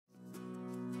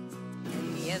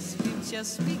yes, we've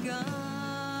just begun.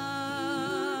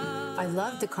 I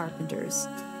love the Carpenters.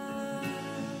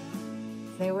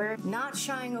 They were not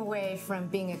shying away from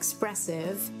being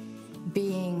expressive,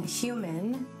 being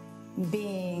human,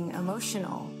 being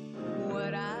emotional.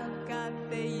 What I've got,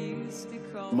 they used to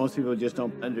call. Most people just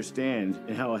don't understand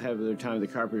how ahead of their time the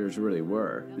Carpenters really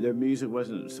were. Their music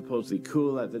wasn't supposedly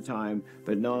cool at the time,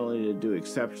 but not only did it do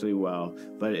exceptionally well,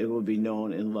 but it will be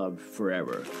known and loved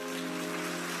forever.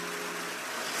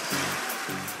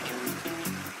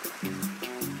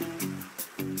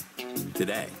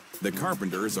 Today, the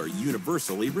Carpenters are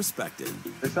universally respected.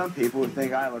 There's some people who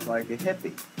think I look like a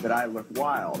hippie, that I look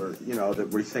wild, or, that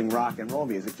we sing rock and roll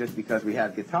music just because we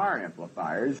have guitar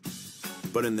amplifiers.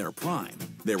 But in their prime,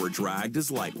 they were dragged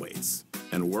as lightweights.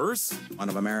 And worse, one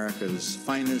of America's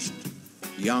finest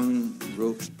young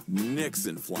groups.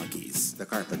 Nixon flunkies. The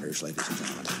Carpenters, ladies and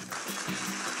gentlemen.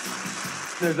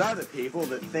 There's other people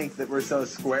that think that we're so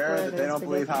square that they don't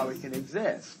believe how we can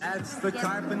exist. That's the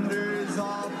Carpenters,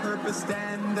 all-purpose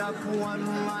stand-up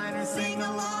one-liner,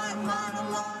 sing-along,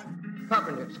 monologue.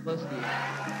 Carpenters, close to you.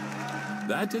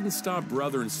 That didn't stop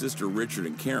brother and sister Richard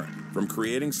and Karen from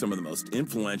creating some of the most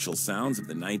influential sounds of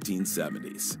the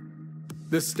 1970s.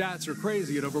 The stats are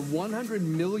crazy. At over 100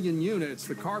 million units,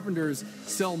 the Carpenters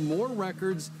sell more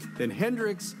records than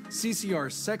Hendrix,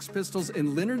 CCR, Sex Pistols, and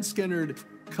Lynyrd Skynyrd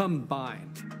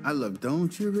combined. I love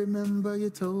Don't You Remember You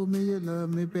Told Me You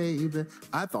Love Me, Baby.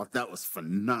 I thought that was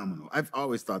phenomenal. I've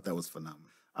always thought that was phenomenal.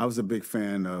 I was a big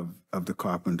fan of the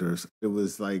Carpenters. It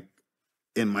was like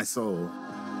in my soul.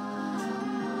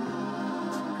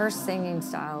 Her singing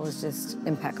style was just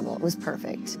impeccable. It was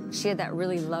perfect. She had that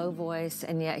really low voice,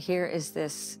 and yet here is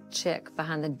this chick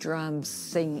behind the drums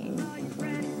singing.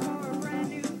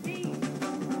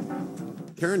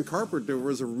 Karen Carpenter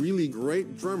was a really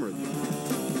great drummer.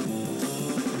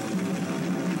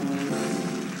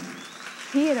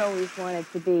 He had always wanted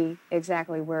to be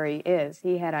exactly where he is.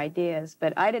 He had ideas,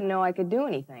 but I didn't know I could do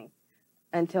anything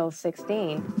until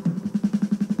 16.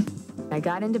 I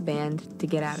got into band to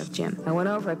get out of gym. I went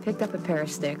over, I picked up a pair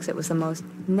of sticks. It was the most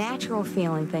natural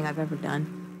feeling thing I've ever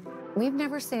done. We've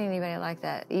never seen anybody like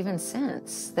that, even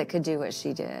since, that could do what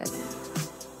she did.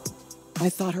 I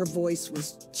thought her voice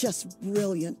was just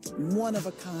brilliant, one of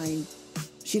a kind.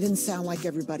 She didn't sound like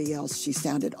everybody else. She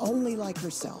sounded only like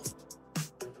herself.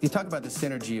 You talk about the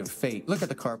synergy of fate. Look at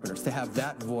the Carpenters. To have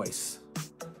that voice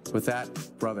with that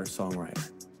brother-songwriter.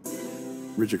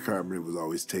 Richard Carpenter would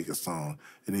always take a song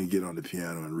and then get on the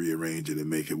piano and rearrange it and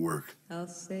make it work. I'll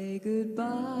say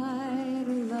goodbye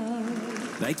to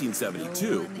love.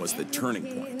 1972 was the turning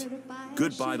point.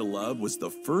 Goodbye to Love was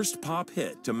the first pop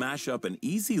hit to mash up an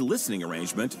easy listening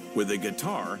arrangement with a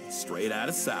guitar straight out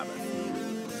of Sabbath.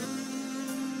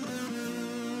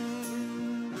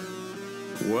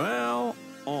 Well,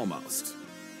 almost.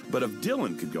 But if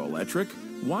Dylan could go electric,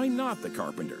 why not the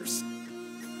Carpenters?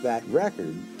 That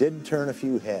record did turn a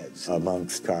few heads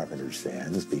amongst Carpenters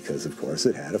fans because, of course,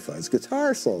 it had a fuzz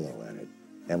guitar solo in it.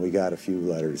 And we got a few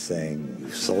letters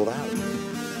saying, sold out.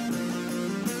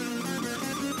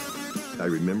 I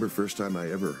remember first time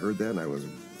I ever heard that, and I was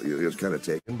kind of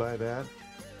taken by that.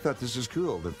 I thought this is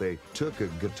cool that they took a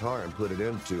guitar and put it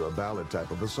into a ballad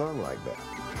type of a song like that.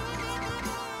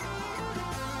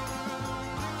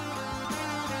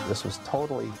 This was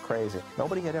totally crazy.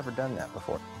 Nobody had ever done that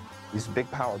before. These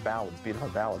big power ballads, beautiful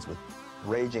ballads with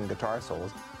raging guitar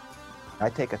solos. I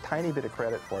take a tiny bit of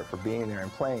credit for it for being there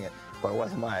and playing it, but it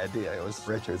wasn't my idea. It was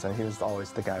Richard's, and he was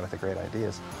always the guy with the great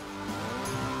ideas.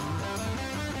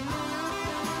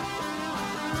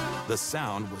 The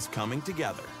sound was coming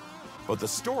together, but the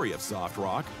story of soft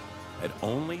rock had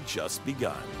only just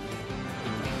begun.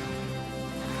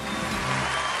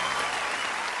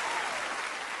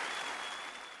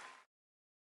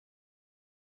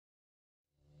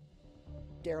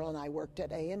 Daryl and I worked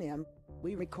at A&M.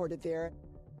 We recorded there.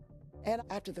 And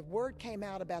after the word came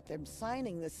out about them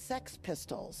signing the Sex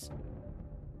Pistols,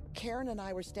 Karen and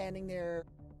I were standing there,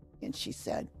 and she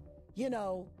said, you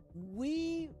know,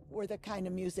 we were the kind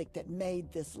of music that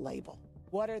made this label.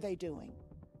 What are they doing?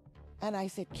 And I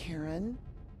said, Karen,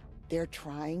 they're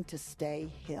trying to stay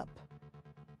hip.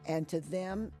 And to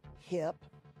them, hip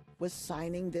was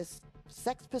signing this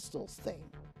Sex Pistols thing.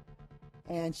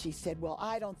 And she said, well,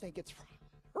 I don't think it's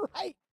right.